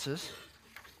finances.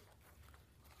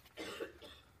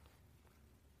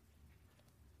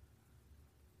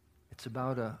 It's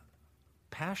about a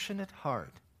passionate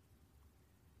heart.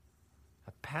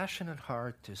 A passionate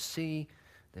heart to see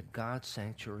that God's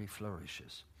sanctuary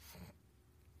flourishes.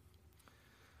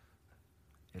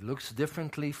 It looks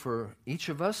differently for each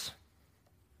of us,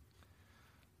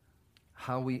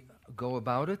 how we go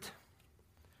about it.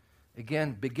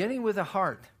 Again, beginning with a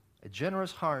heart, a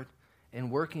generous heart,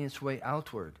 and working its way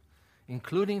outward,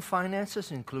 including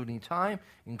finances, including time,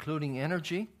 including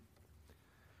energy.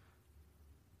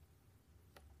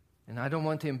 And I don't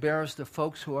want to embarrass the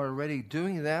folks who are already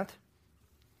doing that.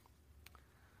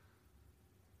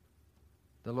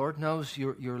 The Lord knows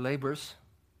your labors,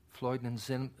 Floyd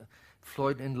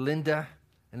and Linda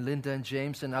and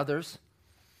James and others.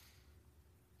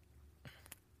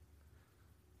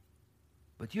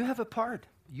 But you have a part.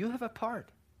 You have a part.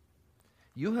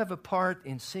 You have a part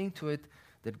in seeing to it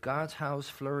that God's house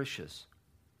flourishes.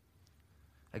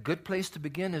 A good place to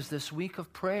begin is this week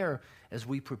of prayer as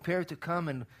we prepare to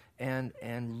come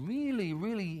and really,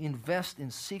 really invest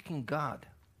in seeking God.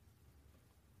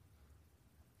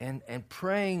 And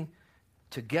praying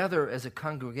together as a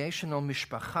congregational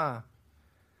mishpacha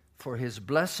for His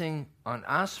blessing on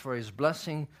us, for His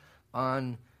blessing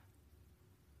on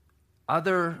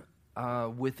other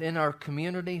within our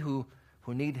community who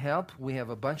need help. We have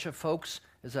a bunch of folks,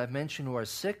 as I've mentioned, who are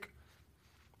sick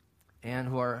and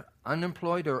who are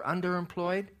unemployed or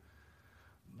underemployed.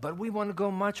 But we want to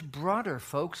go much broader,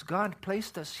 folks. God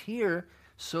placed us here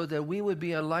so that we would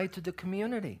be a light to the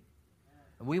community.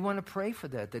 We want to pray for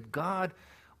that God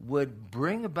would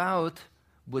bring about,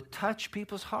 would touch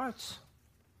people's hearts.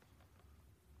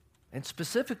 And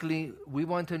specifically, we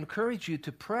want to encourage you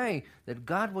to pray that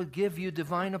God would give you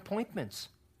divine appointments,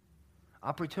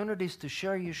 opportunities to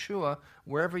share Yeshua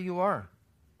wherever you are.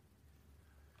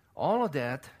 All of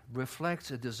that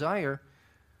reflects a desire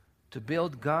to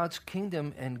build God's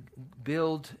kingdom and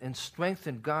build and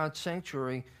strengthen God's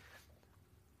sanctuary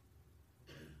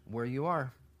where you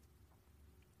are.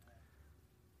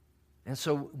 And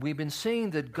so we've been seeing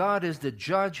that God is the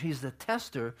judge, He's the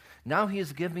tester. Now He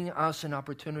is giving us an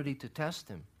opportunity to test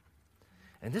Him.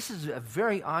 And this is a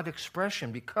very odd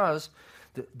expression because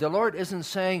the Lord isn't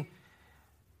saying,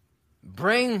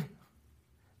 bring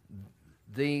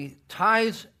the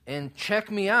tithes and check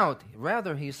me out.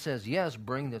 Rather, He says, yes,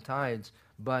 bring the tithes,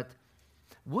 but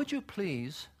would you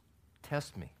please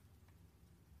test me?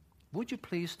 Would you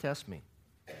please test me?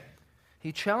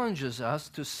 He challenges us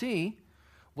to see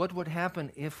what would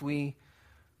happen if we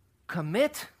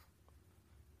commit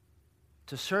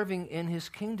to serving in His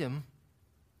kingdom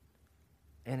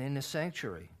and in His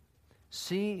sanctuary.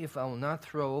 See if I will not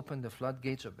throw open the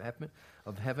floodgates of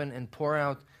heaven and pour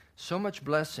out so much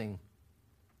blessing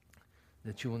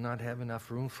that you will not have enough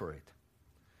room for it.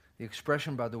 The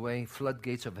expression, by the way,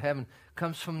 floodgates of heaven,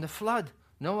 comes from the flood,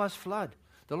 Noah's flood.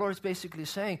 The Lord is basically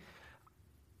saying,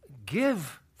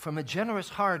 give from a generous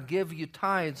heart, give your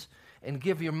tithes, and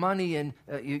give your money and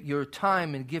your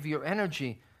time and give your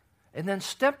energy. And then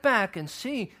step back and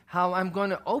see how I'm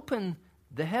going to open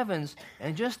the heavens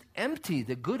and just empty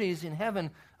the goodies in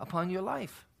heaven upon your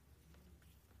life.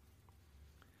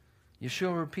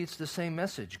 Yeshua repeats the same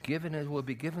message. Given it will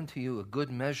be given to you, a good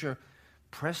measure,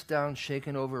 pressed down,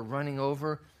 shaken over, running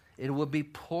over. It will be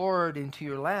poured into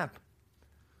your lap.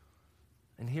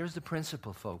 And here's the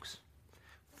principle, folks.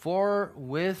 For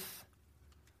with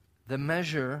the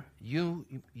measure you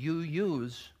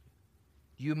use,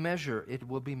 you measure, it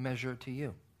will be measured to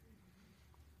you.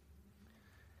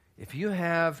 If you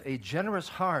have a generous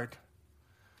heart,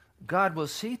 God will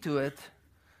see to it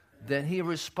that He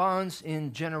responds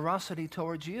in generosity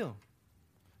towards you.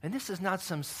 And this is not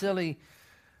some silly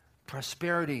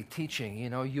prosperity teaching. You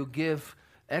know, you give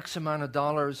X amount of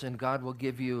dollars and God will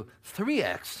give you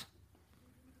 3X.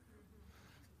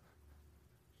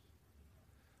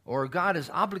 Or God is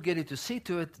obligated to see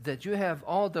to it that you have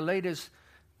all the latest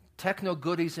techno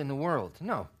goodies in the world.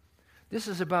 No. This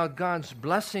is about God's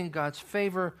blessing, God's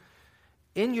favor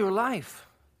in your life.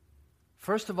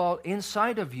 First of all,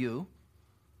 inside of you,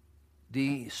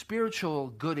 the spiritual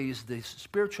goodies, the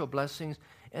spiritual blessings,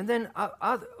 and then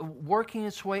working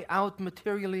its way out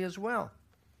materially as well.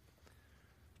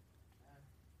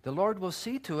 The Lord will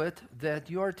see to it that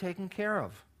you are taken care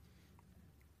of.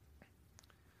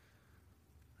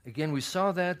 Again, we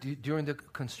saw that during the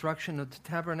construction of the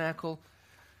tabernacle,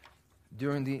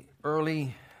 during the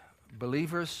early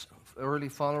believers, early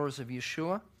followers of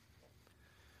Yeshua.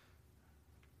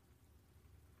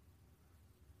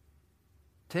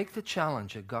 Take the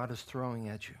challenge that God is throwing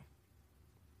at you,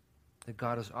 that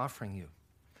God is offering you.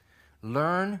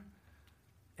 Learn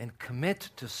and commit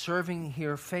to serving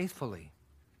here faithfully,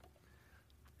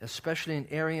 especially in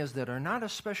areas that are not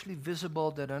especially visible,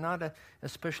 that are not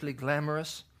especially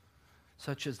glamorous,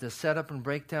 such as the setup and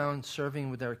breakdown, serving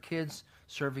with our kids,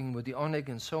 serving with the oneg,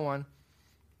 and so on.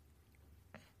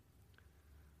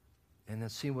 And then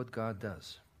see what God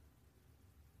does.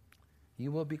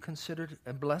 You will be considered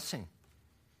a blessing,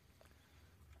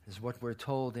 is what we're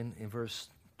told in verse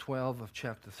 12 of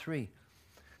chapter 3.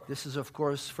 This is, of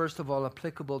course, first of all,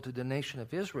 applicable to the nation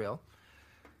of Israel,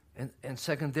 and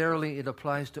secondarily, it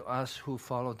applies to us who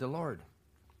follow the Lord.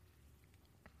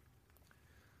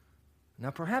 Now,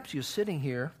 perhaps you're sitting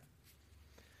here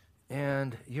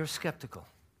and you're skeptical.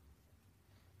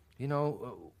 You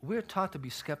know, we're taught to be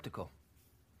skeptical.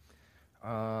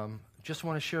 Just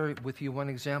want to share with you one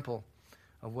example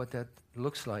of what that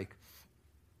looks like.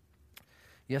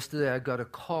 Yesterday, I got a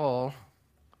call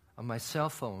on my cell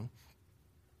phone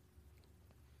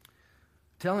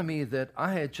telling me that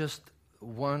I had just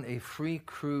won a free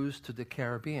cruise to the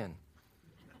Caribbean.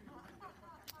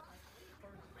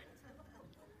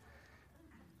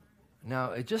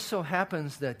 Now, it just so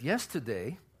happens that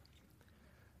yesterday,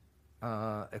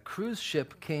 a cruise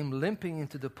ship came limping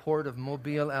into the port of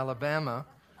Mobile, Alabama,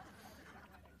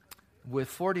 with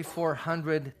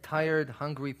 4,400 tired,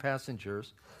 hungry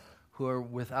passengers who are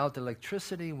without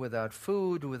electricity, without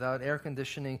food, without air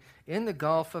conditioning, in the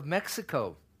Gulf of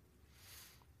Mexico.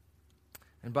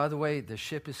 And by the way, the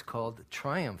ship is called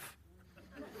Triumph.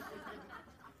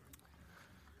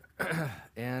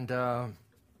 And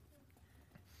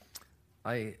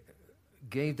I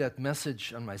gave that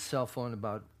message on my cell phone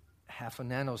about half a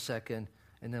nanosecond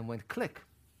and then went click.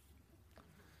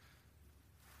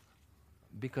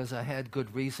 Because I had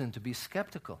good reason to be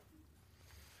skeptical.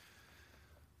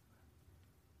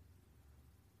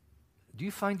 Do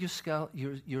you find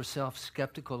yourself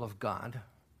skeptical of God?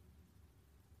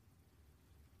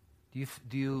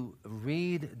 Do you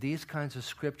read these kinds of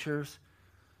scriptures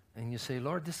and you say,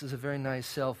 Lord, this is a very nice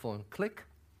cell phone. Click.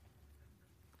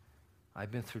 I've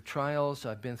been through trials.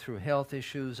 I've been through health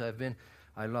issues.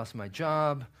 I lost my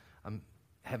job. I'm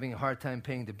having a hard time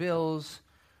paying the bills.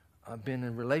 I've been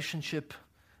in relationship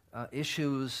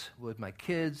issues with my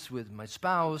kids, with my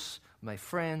spouse, my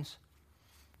friends.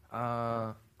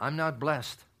 I'm not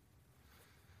blessed.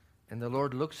 And the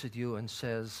Lord looks at you and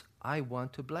says, I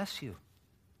want to bless you.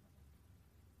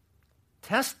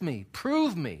 Test me,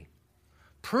 prove me,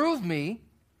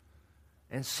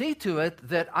 and see to it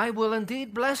that I will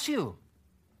indeed bless you.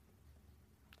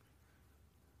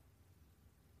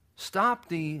 Stop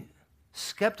the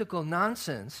skeptical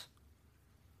nonsense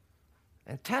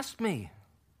and test me.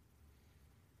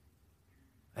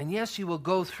 And yes, you will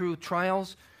go through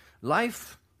trials.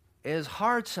 Life is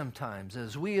hard sometimes.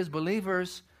 As we as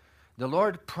believers, the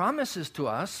Lord promises to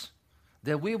us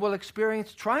that we will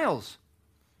experience trials.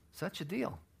 Such a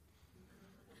deal.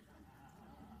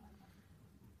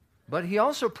 But he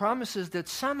also promises that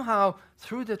somehow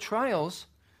through the trials,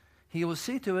 he will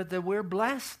see to it that we're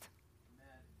blessed.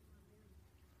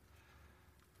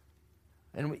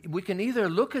 And we can either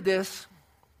look at this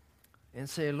and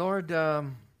say, Lord,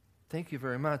 thank you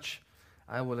very much.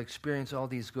 I will experience all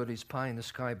these goodies pie in the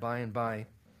sky by and by.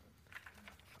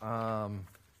 Not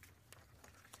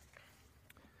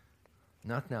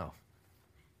now.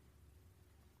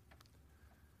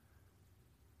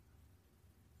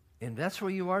 And that's where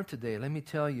you are today. Let me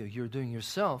tell you, you're doing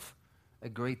yourself a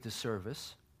great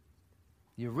disservice.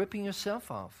 You're ripping yourself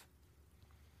off.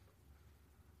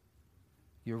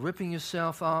 You're ripping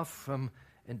yourself off from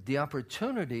the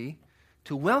opportunity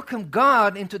to welcome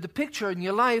God into the picture in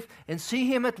your life and see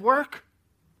Him at work.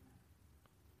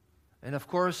 And of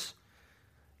course,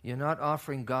 you're not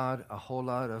offering God a whole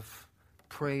lot of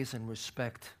praise and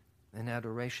respect and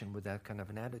adoration with that kind of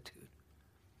an attitude.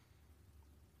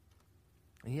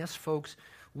 And yes, folks,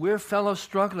 we're fellow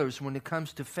strugglers when it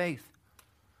comes to faith.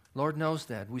 Lord knows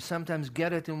that. We sometimes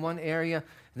get it in one area,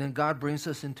 and then God brings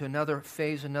us into another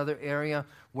phase, another area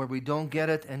where we don't get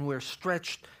it, and we're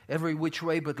stretched every which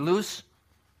way but loose.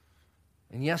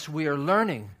 And yes, we are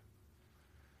learning.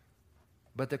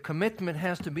 But the commitment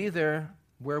has to be there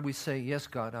where we say, yes,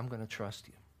 God, I'm going to trust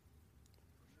you.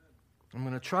 I'm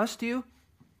going to trust you,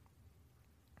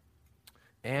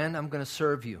 and I'm going to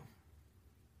serve you.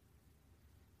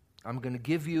 I'm going to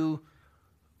give you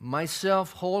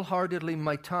myself wholeheartedly,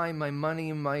 my time, my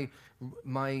money,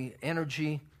 my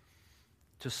energy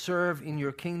to serve in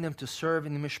your kingdom, to serve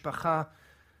in the mishpacha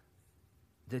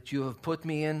that you have put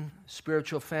me in,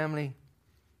 spiritual family.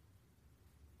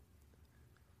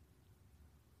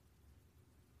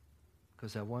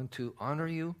 Because I want to honor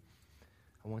you.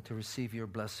 I want to receive your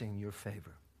blessing, your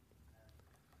favor.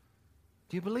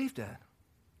 Do you believe that?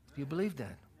 Do you believe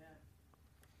that?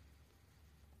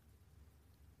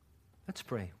 Let's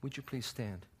pray. Would you please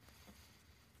stand?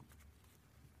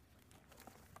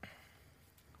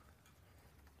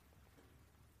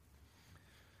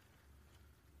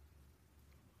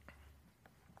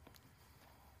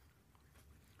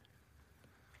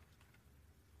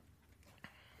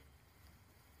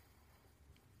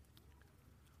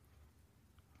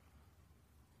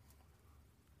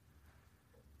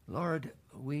 Lord,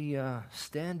 we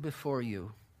stand before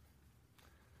you,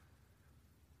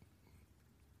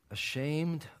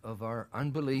 ashamed of our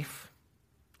unbelief,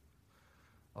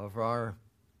 of our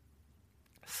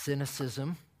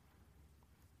cynicism,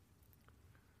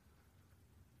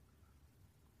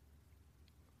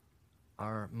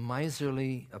 our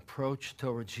miserly approach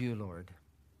towards you, Lord.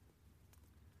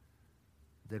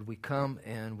 That we come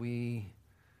and we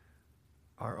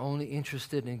are only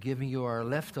interested in giving you our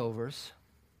leftovers.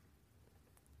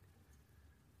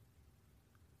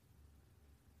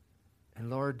 And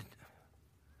Lord,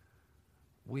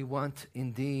 we want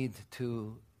indeed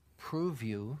to prove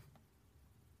you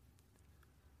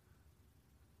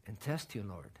and test you,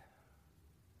 Lord.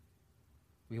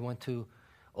 We want to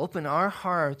open our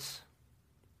hearts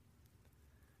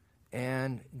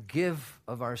and give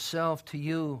of ourselves to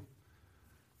you,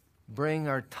 bring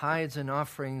our tithes and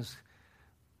offerings,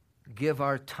 give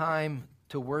our time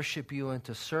to worship you and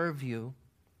to serve you.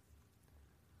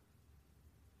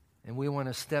 And we want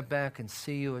to step back and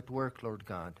see you at work, Lord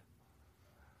God.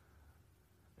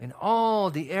 In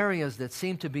all the areas that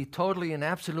seem to be totally and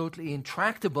absolutely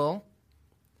intractable,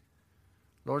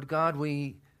 Lord God,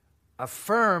 we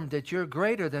affirm that you're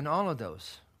greater than all of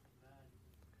those.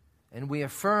 And we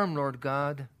affirm, Lord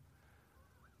God,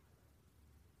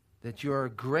 that you're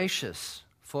gracious,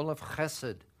 full of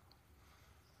chesed,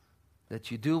 that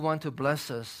you do want to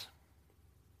bless us,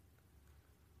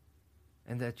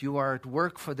 and that you are at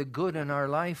work for the good in our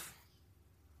life.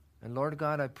 And Lord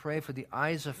God, I pray for the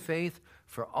eyes of faith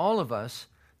for all of us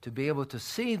to be able to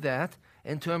see that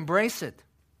and to embrace it.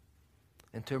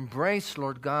 And to embrace,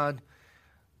 Lord God,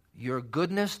 your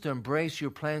goodness, to embrace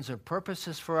your plans and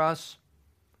purposes for us,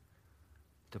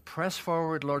 to press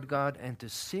forward, Lord God, and to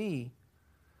see,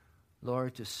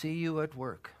 Lord, to see you at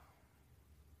work.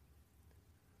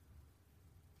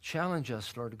 Challenge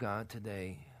us, Lord God,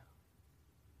 today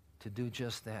to do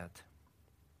just that.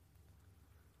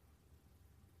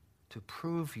 To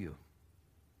prove you.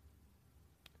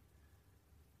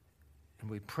 And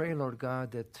we pray, Lord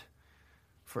God, that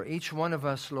for each one of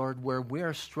us, Lord, where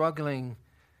we're struggling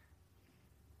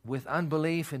with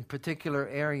unbelief in particular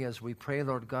areas, we pray,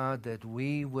 Lord God, that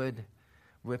we would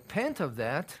repent of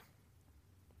that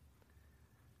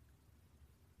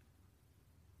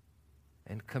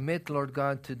and commit, Lord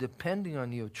God, to depending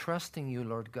on you, trusting you,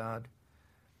 Lord God,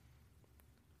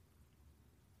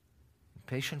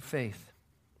 patient faith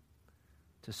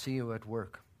to see you at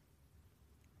work.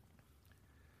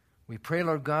 We pray,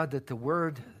 Lord God, that the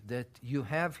word that you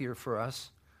have here for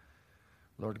us,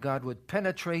 Lord God, would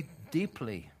penetrate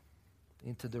deeply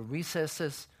into the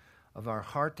recesses of our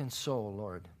heart and soul,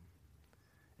 Lord,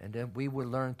 and that we will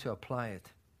learn to apply it.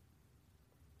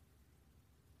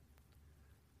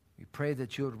 We pray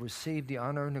that you would receive the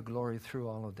honor and the glory through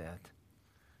all of that.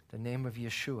 In the name of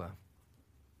Yeshua.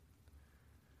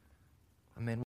 Amen.